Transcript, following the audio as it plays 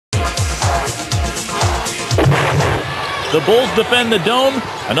The Bulls defend the Dome,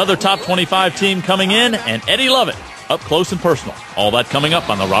 another top 25 team coming in, and Eddie Lovett up close and personal. All that coming up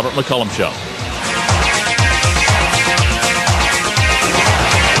on the Robert McCullum Show.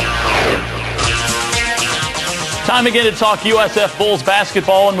 Time again to talk USF Bulls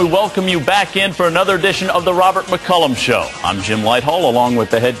basketball, and we welcome you back in for another edition of the Robert McCullum Show. I'm Jim Lighthall, along with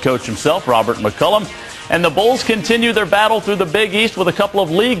the head coach himself, Robert McCullum. And the Bulls continue their battle through the Big East with a couple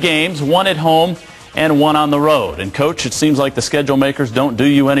of league games, one at home and one on the road. And, Coach, it seems like the schedule makers don't do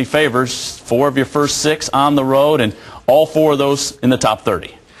you any favors. 4 of your first 6 on the road, and all 4 of those in the top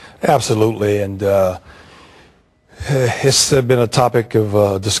 30. Absolutely, and it's been a topic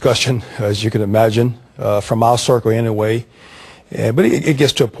of discussion, as you can imagine, from our circle anyway. But it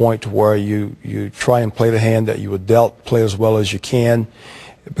gets to a point where you try and play the hand that you were dealt, play as well as you can,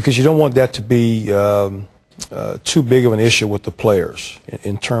 because you don't want that to be too big of an issue with the players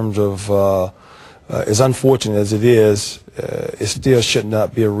in terms of, as unfortunate as it is, it still should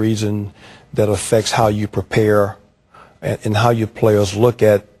not be a reason that affects how you prepare and how your players look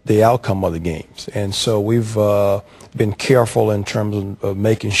at the outcome of the games. And so we've been careful in terms of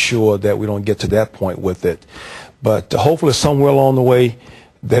making sure that we don't get to that point with it. But hopefully somewhere along the way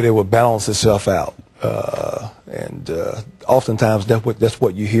that it will balance itself out. Oftentimes that's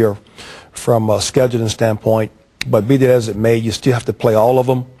what you hear from a scheduling standpoint. But be that as it may, you still have to play all of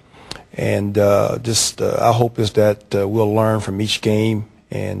them. And our hope is that we'll learn from each game,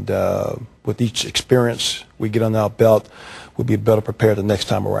 and with each experience we get on our belt, we'll be better prepared the next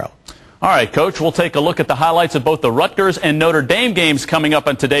time around. All right, Coach, we'll take a look at the highlights of both the Rutgers and Notre Dame games coming up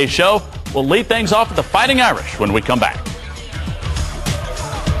on today's show. We'll lead things off with the Fighting Irish when we come back.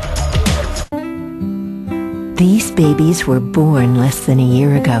 These babies were born less than a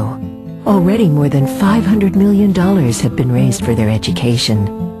year ago. Already more than $500 million have been raised for their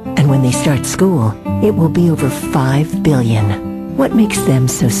education. And when they start school, it will be over $5 billion. What makes them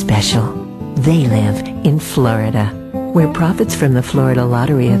so special? They live in Florida, where profits from the Florida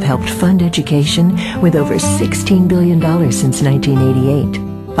lottery have helped fund education with over $16 billion since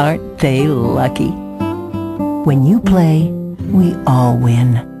 1988. Aren't they lucky? When you play, we all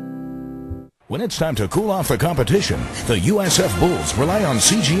win. When it's time to cool off the competition, the USF Bulls rely on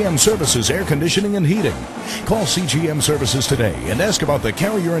CGM Services Air Conditioning and Heating. Call CGM Services today and ask about the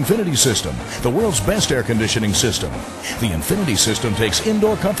Carrier Infinity System, the world's best air conditioning system. The Infinity System takes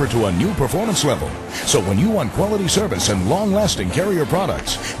indoor comfort to a new performance level. So when you want quality service and long-lasting Carrier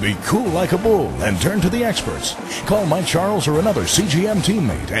products, be cool like a bull and turn to the experts. Call Mike Charles or another CGM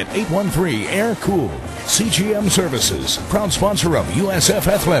teammate at 813-AIR-COOL. CGM Services, proud sponsor of USF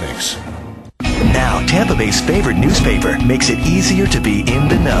Athletics. Now, Tampa Bay's favorite newspaper makes it easier to be in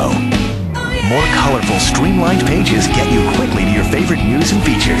the know. More colorful, streamlined pages get you quickly to your favorite news and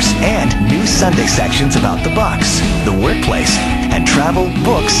features, and new Sunday sections about the Bucs, the workplace, and travel,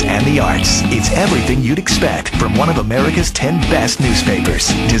 books, and the arts. It's everything you'd expect from one of America's 10 best newspapers,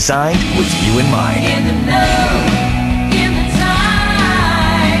 designed with you in mind. In the know, in the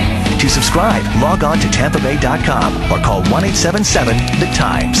time. To subscribe, log on to TampaBay.com or call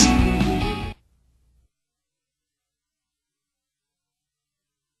 1-877-THE-TIMES.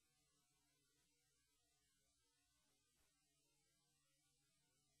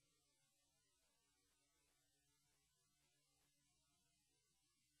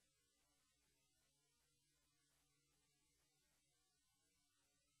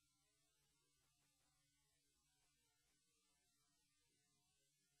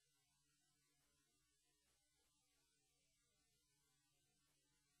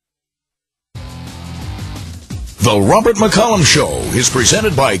 The Robert McCullum Show is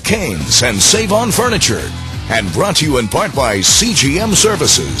presented by Canes and Save On Furniture and brought to you in part by CGM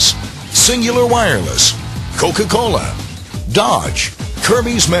Services, Singular Wireless, Coca-Cola, Dodge,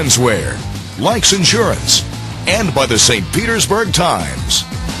 Kirby's Menswear, Likes Insurance, and by the St. Petersburg Times.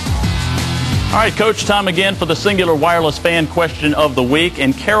 All right, Coach, time again for the Singular Wireless fan question of the week.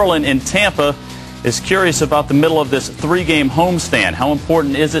 And Carolyn in Tampa is curious about the middle of this 3-game homestand. How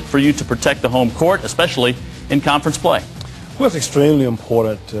important is it for you to protect the home court, especially in conference play? Well, it's extremely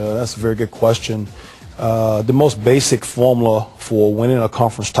important. That's a very good question. The most basic formula for winning a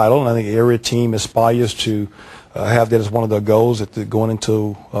conference title, and I think every team aspires to have that as one of their goals going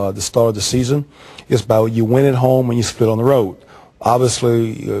into the start of the season, is by you win at home and you split on the road.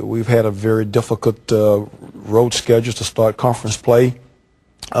 Obviously, we've had a very difficult road schedule to start conference play.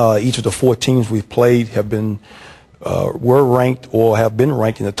 Each of the 4 teams we've played have been were ranked or have been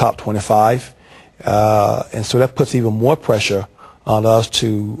ranked in the top 25. And so that puts even more pressure on us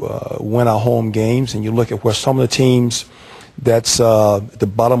to win our home games. And you look at where some of the teams that's at the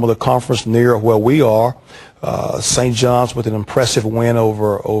bottom of the conference near where we are, St. John's with an impressive win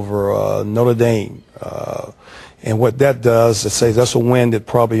over Notre Dame. And what that does, it says that's a win that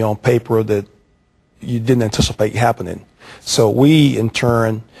probably on paper that you didn't anticipate happening. So we, in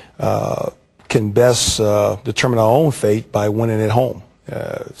turn, can best determine our own fate by winning at home.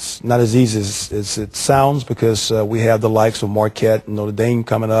 It's not as easy as it sounds because we have the likes of Marquette and Notre Dame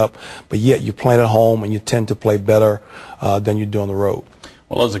coming up, but yet you're playing at home and you tend to play better than you do on the road.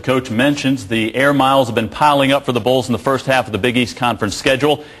 Well, as the coach mentions, the air miles have been piling up for the Bulls in the first half of the Big East Conference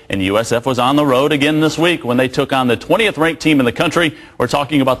schedule, and USF was on the road again this week when they took on the 20th ranked team in the country. We're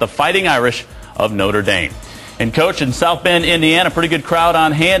talking about the Fighting Irish of Notre Dame. And Coach, in South Bend, Indiana, pretty good crowd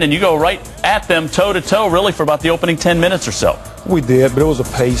on hand, and you go right at them toe-to-toe really for about the opening 10 minutes or so. We did, but it was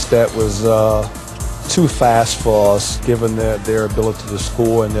a pace that was too fast for us given their ability to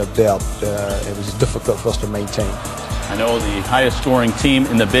score and their depth. It was difficult for us to maintain. I know the highest scoring team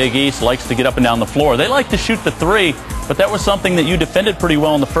in the Big East likes to get up and down the floor. They like to shoot the three, but that was something that you defended pretty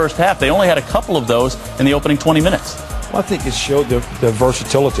well in the first half. They only had a couple of those in the opening 20 minutes. Well, I think it showed their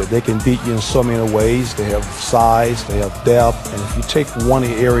versatility. They can beat you in so many ways. They have size, they have depth, and if you take one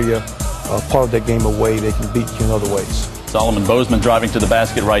area, part of that game away, they can beat you in other ways. Solomon Bozeman driving to the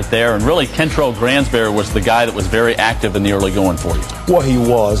basket right there, and really Kentrell Gransberry was the guy that was very active in the early going for you. Well, he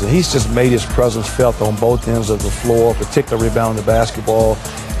was, and he's just made his presence felt on both ends of the floor, particularly rebounding the basketball,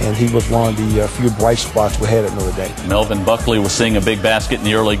 and he was one of the few bright spots we had at Notre Dame. Melvin Buckley was seeing a big basket in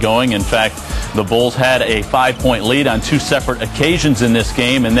the early going. In fact, the Bulls had a 5-point lead on two separate occasions in this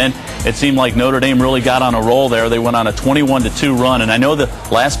game, and then it seemed like Notre Dame really got on a roll there. They went on a 21-2 run, and I know the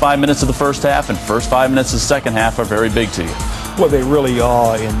last 5 minutes of the first half and first 5 minutes of the second half are very big to you. Well, they really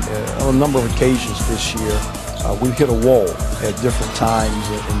are, and on a number of occasions this year, we've hit a wall at different times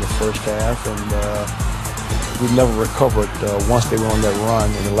in the first half, and we never recovered once they were on that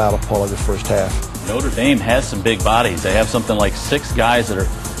run in the latter part of the first half. Notre Dame has some big bodies. They have something like 6 guys that are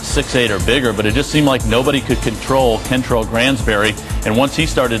 6'8" or bigger, but it just seemed like nobody could control Kentrell Gransberry, and once he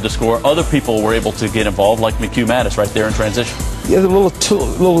started to score, other people were able to get involved, like McCullum right there in transition. Yeah, a little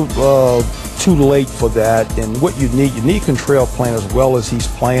too late for that, and what you need Kentrell playing as well as he's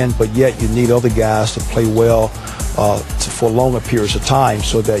playing, but yet you need other guys to play well for longer periods of time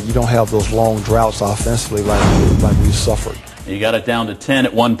so that you don't have those long droughts offensively like we suffered. You got it down to 10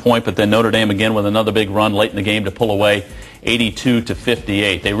 at one point, but then Notre Dame again with another big run late in the game to pull away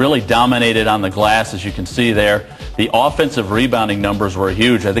 82-58. They really dominated on the glass, as you can see there. The offensive rebounding numbers were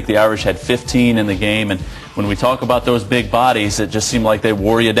huge. I think the Irish had 15 in the game, and when we talk about those big bodies, it just seemed like they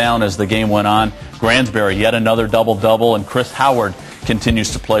wore you down as the game went on. Gransberry, yet another double-double, and Chris Howard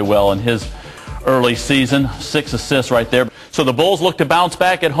continues to play well in his early season. 6 assists right there. So the Bulls look to bounce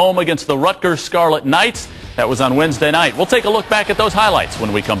back at home against the Rutgers Scarlet Knights. That was on Wednesday night. We'll take a look back at those highlights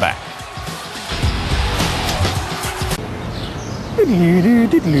when we come back.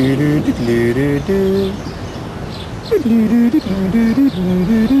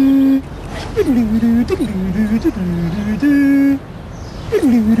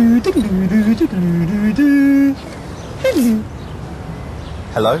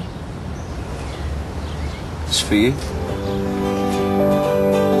 Hello? It's for you.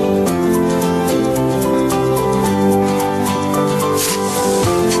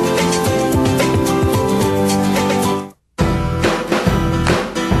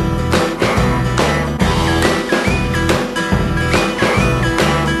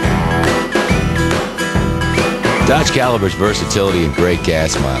 Dodge Caliber's versatility and great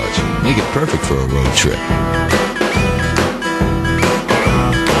gas mileage make it perfect for a road trip.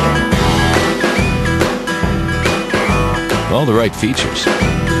 All the right features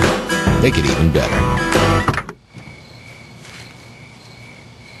make it even better.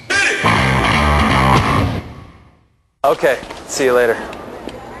 Okay, see you later.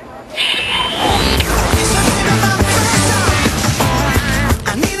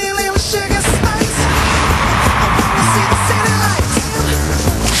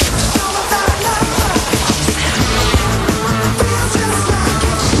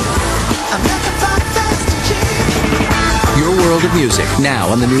 World of music now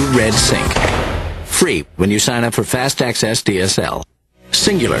on the new Red Sync. Free when you sign up for Fast Access DSL.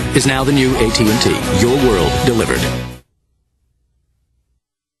 Singular is now the new AT&T. Your world delivered.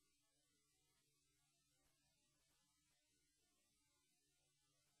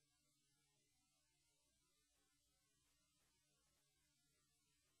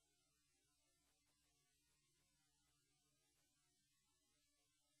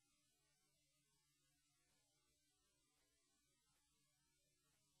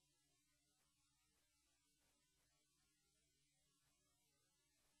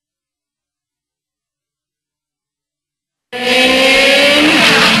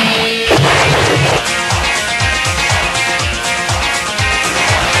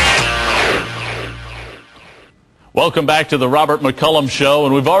 Welcome back to the Robert McCullum Show,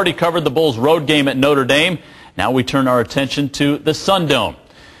 and we've already covered the Bulls' road game at Notre Dame. Now we turn our attention to the Sun Dome,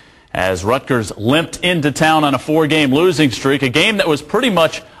 as Rutgers limped into town on a 4-game losing streak, a game that was pretty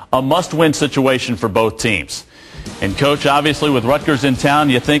much a must-win situation for both teams. And, Coach, obviously with Rutgers in town,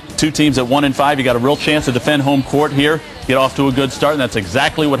 you think two teams at 1-5, you got a real chance to defend home court here, get off to a good start, and that's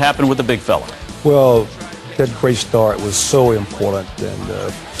exactly what happened with the big fella. Well, that great start was so important,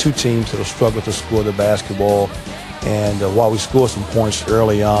 and two teams that have struggled to score the basketball. And while we scored some points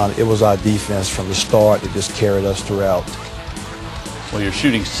early on, it was our defense from the start that just carried us throughout. Well, you're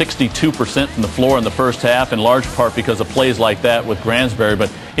shooting 62% from the floor in the first half, in large part because of plays like that with Gransberry.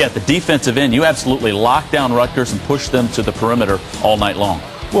 But, yeah, at the defensive end, you absolutely locked down Rutgers and pushed them to the perimeter all night long.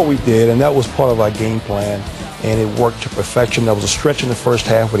 Well, we did, and that was part of our game plan, and it worked to perfection. There was a stretch in the first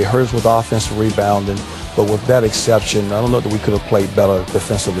half where they hurt us with offensive rebounding. But with that exception, I don't know that we could have played better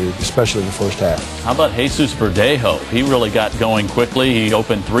defensively, especially in the first half. How about Jesus Verdejo? He really got going quickly. He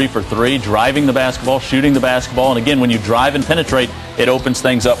opened 3 for 3, driving the basketball, shooting the basketball. And again, when you drive and penetrate, it opens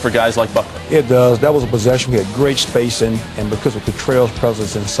things up for guys like Buckley. It does. That was a possession. We had great spacing, and because of Cottrell's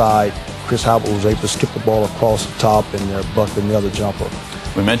presence inside, Chris Howard was able to skip the ball across the top, and Buckley nailed the jumper.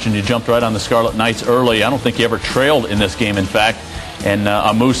 We mentioned you jumped right on the Scarlet Knights early. I don't think you ever trailed in this game, in fact. And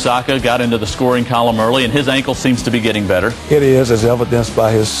Amu Saka got into the scoring column early, and his ankle seems to be getting better. It is, as evidenced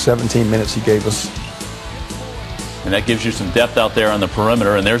by his 17 minutes he gave us. And that gives you some depth out there on the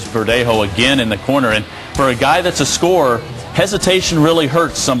perimeter. And there's Verdejo again in the corner. And for a guy that's a scorer, hesitation really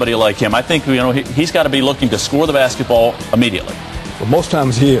hurts somebody like him. I think he's got to be looking to score the basketball immediately. Well, most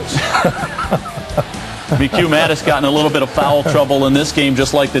times he is. McHugh Mattis got in a little bit of foul trouble in this game,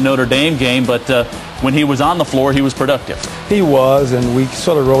 just like the Notre Dame game, but when he was on the floor, he was productive. He was, and we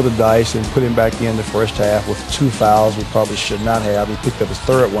sort of rolled the dice and put him back in the first half with 2 fouls we probably should not have. He picked up his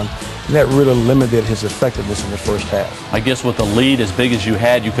 3rd one, and that really limited his effectiveness in the first half. I guess with the lead as big as you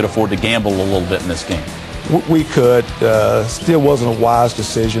had, you could afford to gamble a little bit in this game. We could. Still wasn't a wise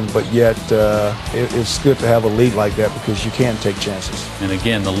decision, but yet it's good to have a lead like that because you can take chances. And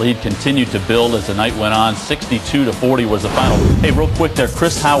again, the lead continued to build as the night went on. 62-40 was the final. Hey, real quick there,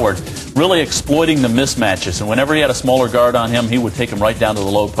 Chris Howard really exploiting the mismatches. And whenever he had a smaller guard on him, he would take him right down to the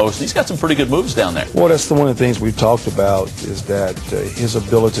low post. He's got some pretty good moves down there. Well, that's one of the things we've talked about is that his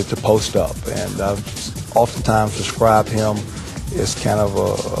ability to post up. And I've oftentimes described him as kind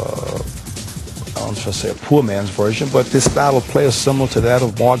of I don't know if I say a poor man's version, but this style of play is similar to that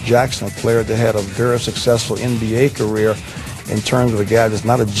of Mark Jackson, a player that had a very successful NBA career in terms of a guy that's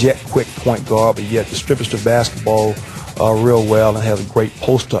not a jet-quick point guard, but yet distributes the basketball real well and has a great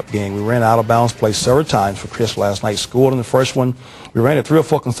post-up game. We ran out-of-bounds play several times for Chris last night. Scored in the first one. We ran it 3 or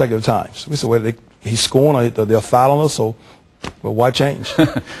 4 consecutive times. We said, well, he's scoring or they're fouling us, so well, why change?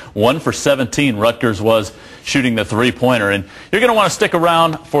 1 for 17 Rutgers was shooting the 3-pointer. And you're going to want to stick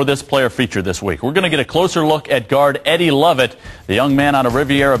around for this player feature this week. We're going to get a closer look at guard Eddie Lovett, the young man out of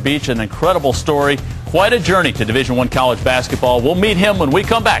Riviera Beach. An incredible story. Quite a journey to Division I college basketball. We'll meet him when we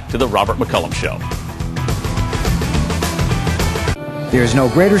come back to the Robert McCullum Show. There's no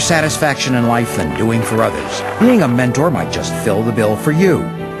greater satisfaction in life than doing for others. Being a mentor might just fill the bill for you.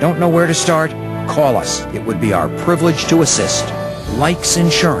 Don't know where to start? Call us. It would be our privilege to assist. Likes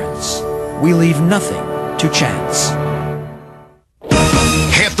Insurance. We leave nothing to chance.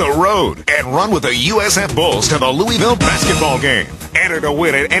 Hit the road and run with the USF Bulls to the Louisville basketball game. Enter to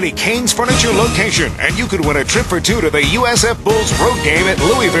win at any Canes Furniture location, and you could win a trip for 2 to the USF Bulls road game at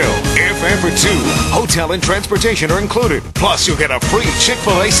Louisville. Airfare for 2. Hotel and transportation are included. Plus, you'll get a free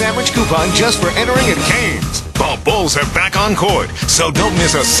Chick-fil-A sandwich coupon just for entering at Canes. The Bulls are back on court, so don't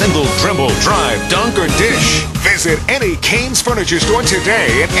miss a single dribble, drive, dunk, or dish. Visit any Canes Furniture store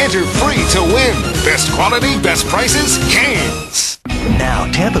today and enter free to win. Best quality, best prices, Canes. Now,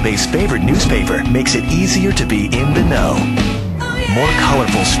 Tampa Bay's favorite newspaper makes it easier to be in the know. More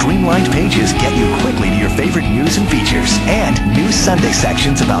colorful, streamlined pages get you quickly to your favorite news and features, and new Sunday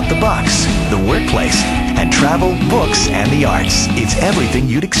sections about the Bucs, the workplace, and travel, books, and the arts. It's everything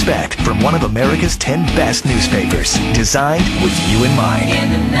you'd expect from one of America's 10 best newspapers, designed with you in mind. In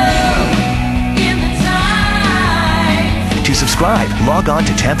the know, in the time. To subscribe, log on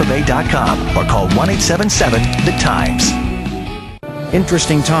to TampaBay.com or call 1-877-THE-TIMES.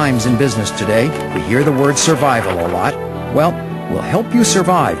 Interesting times in business today. We hear the word survival a lot. Well, we'll help you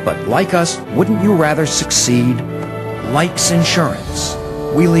survive, but like us, wouldn't you rather succeed? Likes Insurance.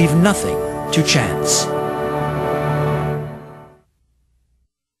 We leave nothing to chance.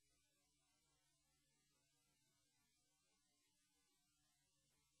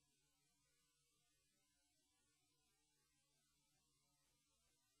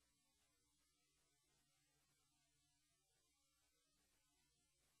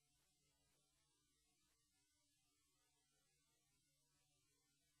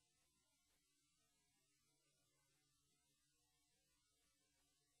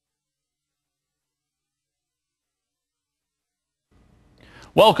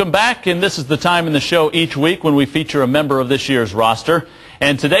 Welcome back, and this is the time in the show each week when we feature a member of this year's roster.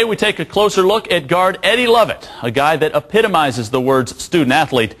 And today we take a closer look at guard Eddie Lovett, a guy that epitomizes the words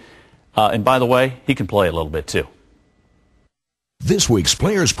student-athlete. And by the way, he can play a little bit too. This week's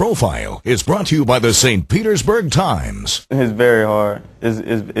Player's Profile is brought to you by the St. Petersburg Times. It's very hard. It's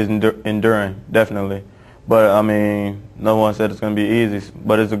enduring, definitely. But, I mean, no one said it's going to be easy.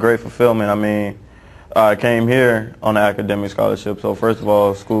 But it's a great fulfillment. I mean, I came here on an academic scholarship, so first of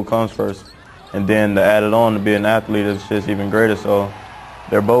all, school comes first. And then to add it on to be an athlete is just even greater. So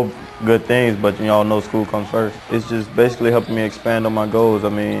they're both good things, but you all know school comes first. It's just basically helping me expand on my goals. I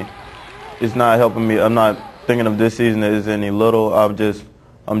mean, it's not helping me. I'm not thinking of this season as any little. I'm just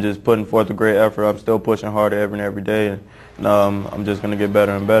putting forth a great effort. I'm still pushing harder every day. And I'm just going to get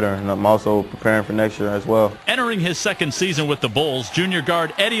better and better. And I'm also preparing for next year as well. Entering his second season with the Bulls, junior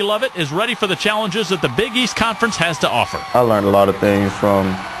guard Eddie Lovett is ready for the challenges that the Big East Conference has to offer. I learned a lot of things from,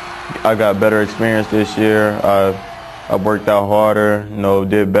 I got better experience this year. I worked out harder,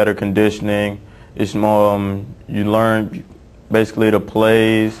 did better conditioning. It's more, you learn basically the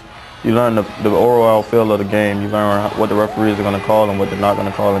plays. You learn the overall feel of the game. You learn what the referees are going to call and what they're not going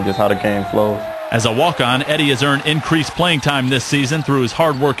to call and just how the game flows. As a walk-on, Eddie has earned increased playing time this season through his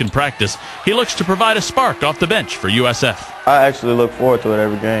hard work and practice. He looks to provide a spark off the bench for USF. I actually look forward to it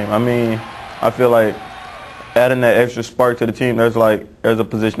every game. I mean, I feel like adding that extra spark to the team, there's a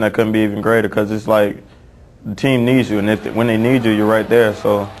position that couldn't be even greater because it's like the team needs you, and when they need you, you're right there.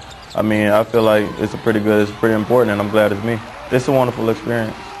 So, I mean, I feel like it's pretty important, and I'm glad it's me. It's a wonderful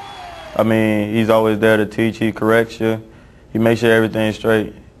experience. I mean, he's always there to teach. He corrects you. He makes sure everything's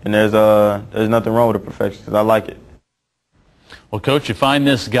straight. And there's nothing wrong with the perfection because I like it. Well, Coach, you find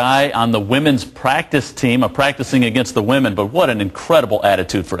this guy on the women's practice team, practicing against the women, but what an incredible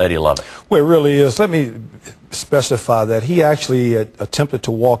attitude for Eddie Lovett. Well, it really is. Let me specify that he actually attempted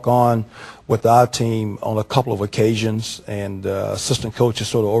to walk on with our team on a couple of occasions, and assistant coaches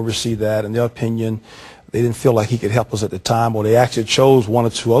sort of oversee that. In their opinion, they didn't feel like he could help us at the time, or they actually chose one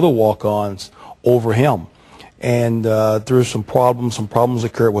or two other walk-ons over him. And through some problems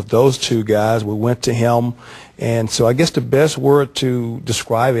occurred with those two guys. We went to him, and so I guess the best word to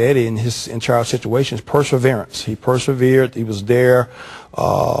describe Eddie in his entire situation is perseverance. He persevered. He was there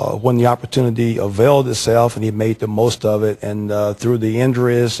when the opportunity availed itself, and he made the most of it. And through the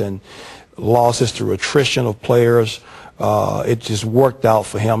injuries and losses, through attrition of players, it just worked out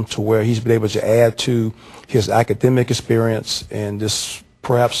for him to where he's been able to add to his academic experience and this,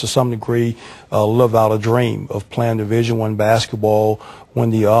 perhaps to some degree, live out a dream of playing Division I basketball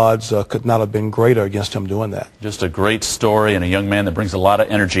when the odds could not have been greater against him doing that. Just a great story and a young man that brings a lot of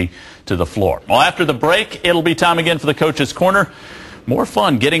energy to the floor. Well, after the break, it'll be time again for the Coach's Corner. More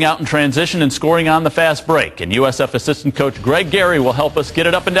fun getting out in transition and scoring on the fast break. And USF assistant coach Greg Gary will help us get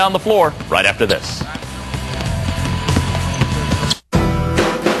it up and down the floor right after this.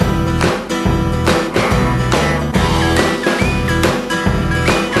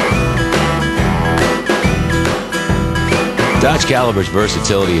 Dodge Caliber's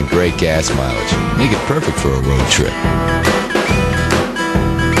versatility and great gas mileage make it perfect for a road trip.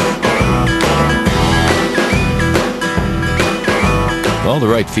 All the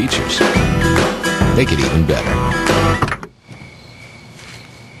right features make it even better.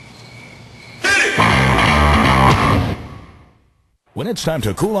 When it's time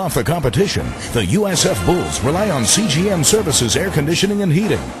to cool off the competition, the USF Bulls rely on CGM Services air conditioning and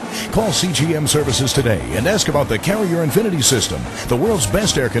heating. Call CGM Services today and ask about the Carrier Infinity System, the world's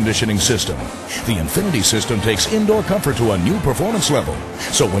best air conditioning system. The Infinity System takes indoor comfort to a new performance level.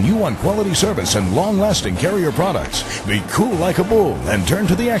 So when you want quality service and long-lasting Carrier products, be cool like a bull and turn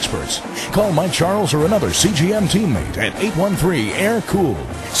to the experts. Call Mike Charles or another CGM teammate at 813-AIR-COOL.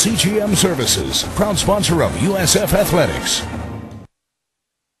 CGM Services, proud sponsor of USF Athletics.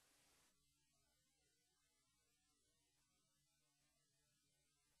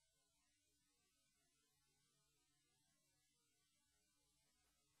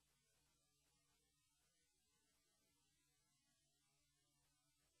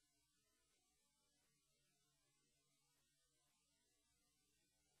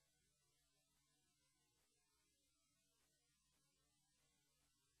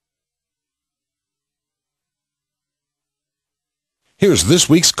 Here's this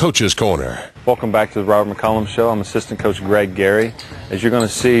week's Coach's Corner. Welcome back to the Robert McCullum Show. I'm Assistant Coach Greg Gary. As you're going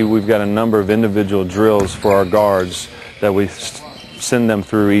to see, we've got a number of individual drills for our guards that we send them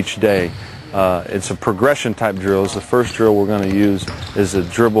through each day. It's a progression type drills. The first drill we're going to use is a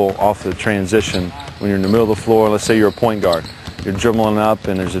dribble off the transition. When you're in the middle of the floor, let's say you're a point guard. You're dribbling up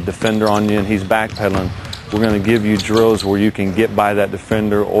and there's a defender on you and he's backpedaling. we're going to give you drills where you can get by that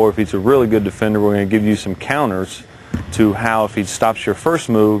defender, or if he's a really good defender, we're going to give you some counters to how if he stops your first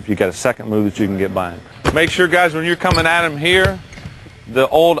move, you got a second move that you can get by him. Make sure, guys, when you're coming at him here, the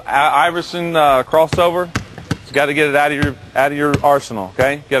old Iverson crossover, you got to get it out of your arsenal.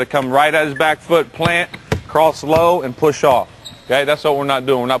 Okay, you got to come right at his back foot, plant, cross low, and push off. Okay, that's what we're not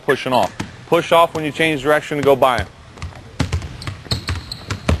doing. We're not pushing off. Push off when you change direction and go by him.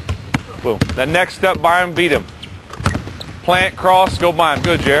 Boom. That next step by him, beat him. Plant, cross, go by him.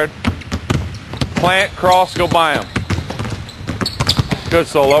 Good, Jared. Plant, cross, go by him. Good,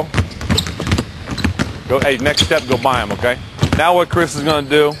 Solo. Go. Hey, next step, go by him, okay? Now what Chris is going to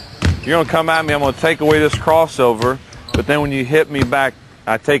do, you're going to come at me, I'm going to take away this crossover, but then when you hit me back,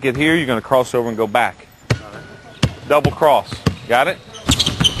 I take it here, you're going to cross over and go back. Double cross. Got it?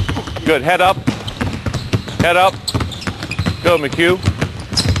 Good. Head up. Head up. Good, McHugh.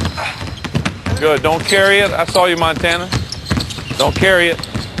 Good. Don't carry it. I saw you, Montana. Don't carry it.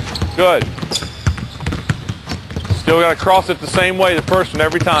 Good. Still got to cross it the same way, the first one,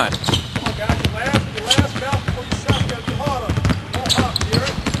 every time.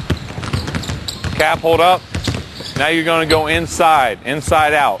 Cap, hold up. Now you're going to go inside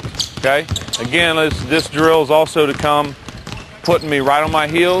out. Okay? Again, this drill is also to come putting me right on my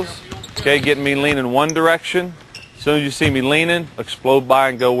heels. Okay, getting me leaning one direction. As soon as you see me leaning, explode by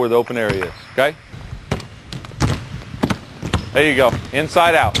and go where the open area is. Okay? There you go.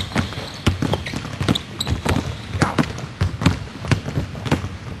 Inside out.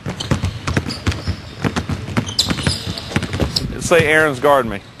 Let's say Aaron's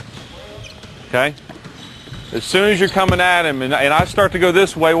guarding me. Okay? As soon as you're coming at him and I start to go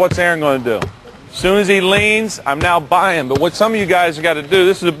this way, what's Aaron going to do? As soon as he leans, I'm now by him. But what some of you guys have got to do,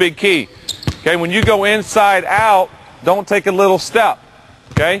 this is a big key. Okay, when you go inside out, don't take a little step.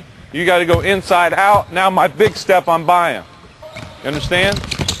 Okay? You got to go inside out. Now my big step, I'm by him. You understand?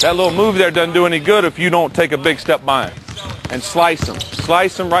 That little move there doesn't do any good if you don't take a big step by him. And slice him.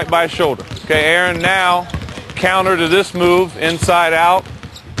 Slice him right by his shoulder. Okay, Aaron, now counter to this move, inside out,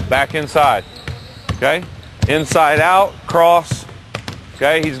 back inside. Okay? Inside out, cross.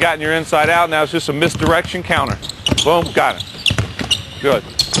 Okay, he's gotten your inside out. Now it's just a misdirection counter. Boom, got it. Good.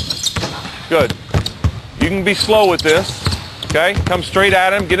 Good. You can be slow with this. Okay, come straight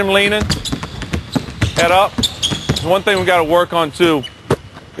at him, get him leaning. Head up. There's one thing we got to work on too.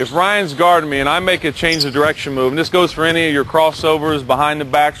 If Ryan's guarding me and I make a change of direction move, and this goes for any of your crossovers, behind the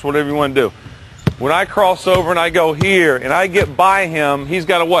backs, whatever you want to do. When I cross over and I go here and I get by him, he's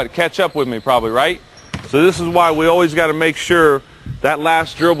got to what? Catch up with me probably, right? So this is why we always got to make sure that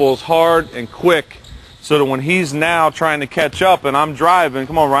last dribble is hard and quick so that when he's now trying to catch up and I'm driving,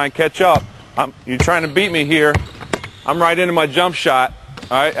 come on Ryan, catch up. You're trying to beat me here. I'm right into my jump shot,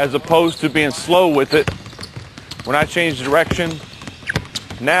 all right, as opposed to being slow with it. When I change direction,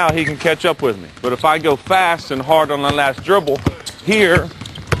 now he can catch up with me. But if I go fast and hard on the last dribble, here,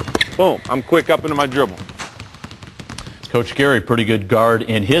 boom, I'm quick up into my dribble. Coach Gary, pretty good guard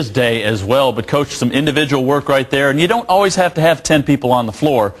in his day as well, but Coach, some individual work right there, and you don't always have to have 10 people on the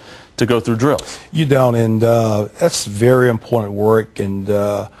floor to go through drills. You don't, and that's very important work, and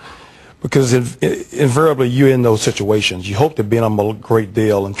because invariably you're in those situations. You hope to be in them a great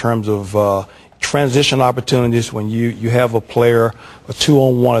deal in terms of transition opportunities when you have a player, a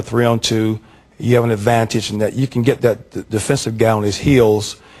 2-on-1, a 3-on-2, you have an advantage in that you can get that defensive guy on his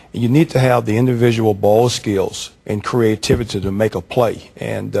heels. You need to have the individual ball skills and creativity to make a play,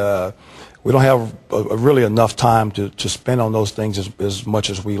 and we don't have really enough time to spend on those things as much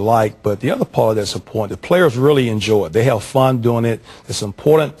as we like. But the other part that's important, the players really enjoy it. They have fun doing it. It's an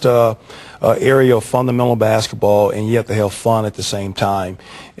important area of fundamental basketball, and yet they have fun at the same time.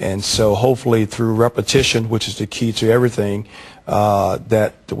 And so hopefully through repetition, which is the key to everything,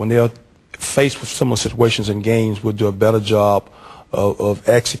 that when they're faced with similar situations in games, we'll do a better job of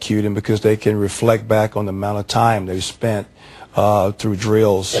executing, because they can reflect back on the amount of time they spent through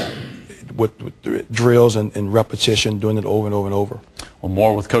drills, with drills and repetition, doing it over and over and over. Well,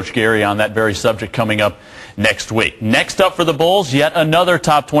 more with Coach Gary on that very subject coming up next week. Next up for the Bulls, yet another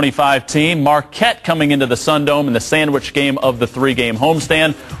top 25 team, Marquette, coming into the Sun Dome in the sandwich game of the 3-game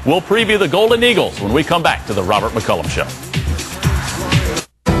homestand. We'll preview the Golden Eagles when we come back to the Robert McCullum Show.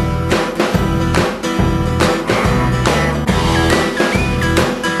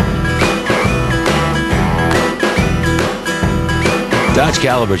 Dodge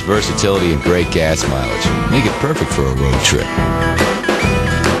Caliber's versatility and great gas mileage make it perfect for a road trip.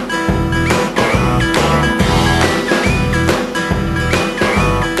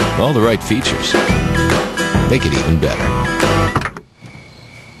 All the right features make it even better.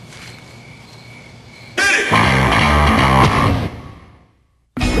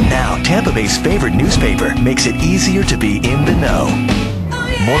 Tampa Bay's favorite newspaper makes it easier to be in the know.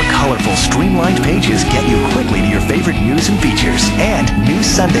 More colorful, streamlined pages get you quickly to your favorite news and features, and new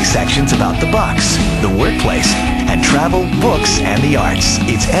Sunday sections about the Bucs, the workplace, and travel, books, and the arts.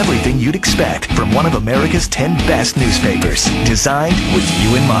 It's everything you'd expect from one of America's 10 best newspapers, designed with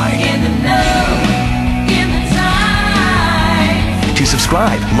you in mind. In the know, in the time. To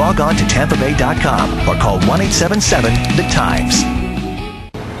subscribe, log on to TampaBay.com or call 1-877-THE-TIMES.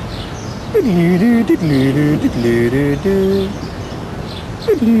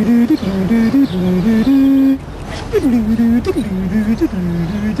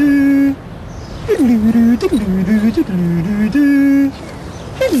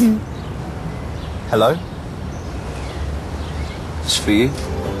 Hello? It's for you.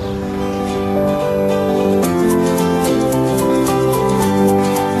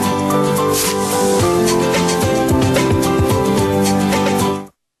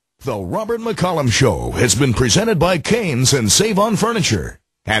 The Robert McCullum Show has been presented by Canes and Save on Furniture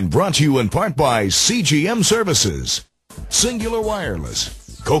and brought to you in part by CGM Services, Singular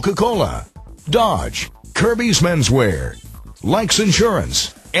Wireless, Coca-Cola, Dodge, Kirby's Menswear, Likes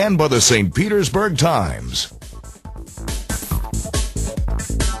Insurance, and by the St. Petersburg Times.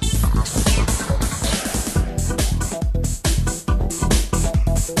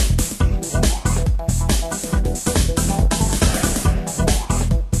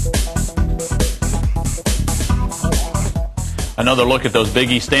 Another look at those Big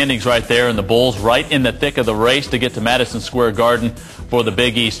East standings right there, and the Bulls right in the thick of the race to get to Madison Square Garden for the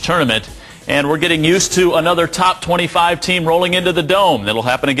Big East tournament. And we're getting used to another top 25 team rolling into the Dome. That'll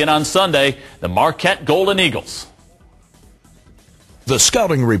happen again on Sunday, the Marquette Golden Eagles. The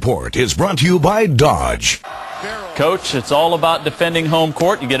Scouting Report is brought to you by Dodge. Coach, it's all about defending home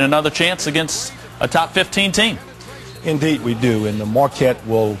court. You get another chance against a top 15 team. Indeed, we do. And the Marquette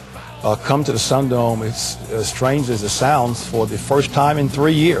will come to the Sun Dome, it's as strange as it sounds, for the first time in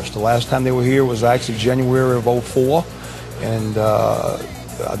 3 years. The last time they were here was actually January of '04, and a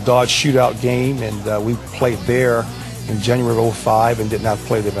Dodge shootout game, and we played there in January of '05 and did not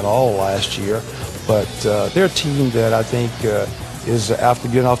play them at all last year. But they're a team that I think is, after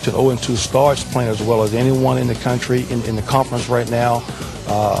getting off to an 0-2 start, playing as well as anyone in the country, in the conference right now.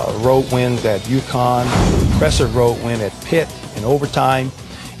 Road wins at UConn, impressive road win at Pitt in overtime.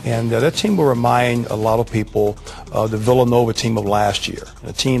 And that team will remind a lot of people of the Villanova team of last year,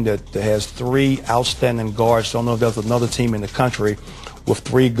 a team that has three outstanding guards. Don't know if there's another team in the country with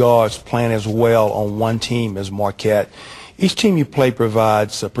three guards playing as well on one team as Marquette. Each team you play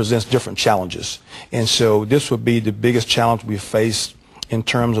presents different challenges. And so this would be the biggest challenge we face in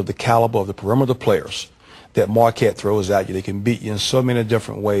terms of the caliber of the perimeter players that Marquette throws at you. They can beat you in so many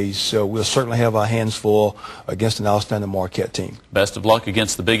different ways. So we'll certainly have our hands full against an outstanding Marquette team. Best of luck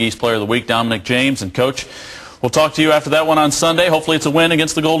against the Big East Player of the Week, Dominic James. And, Coach, we'll talk to you after that one on Sunday. Hopefully it's a win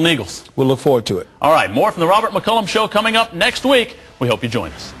against the Golden Eagles. We'll look forward to it. All right, more from the Robert McCullum Show coming up next week. We hope you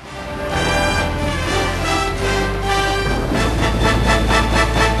join us.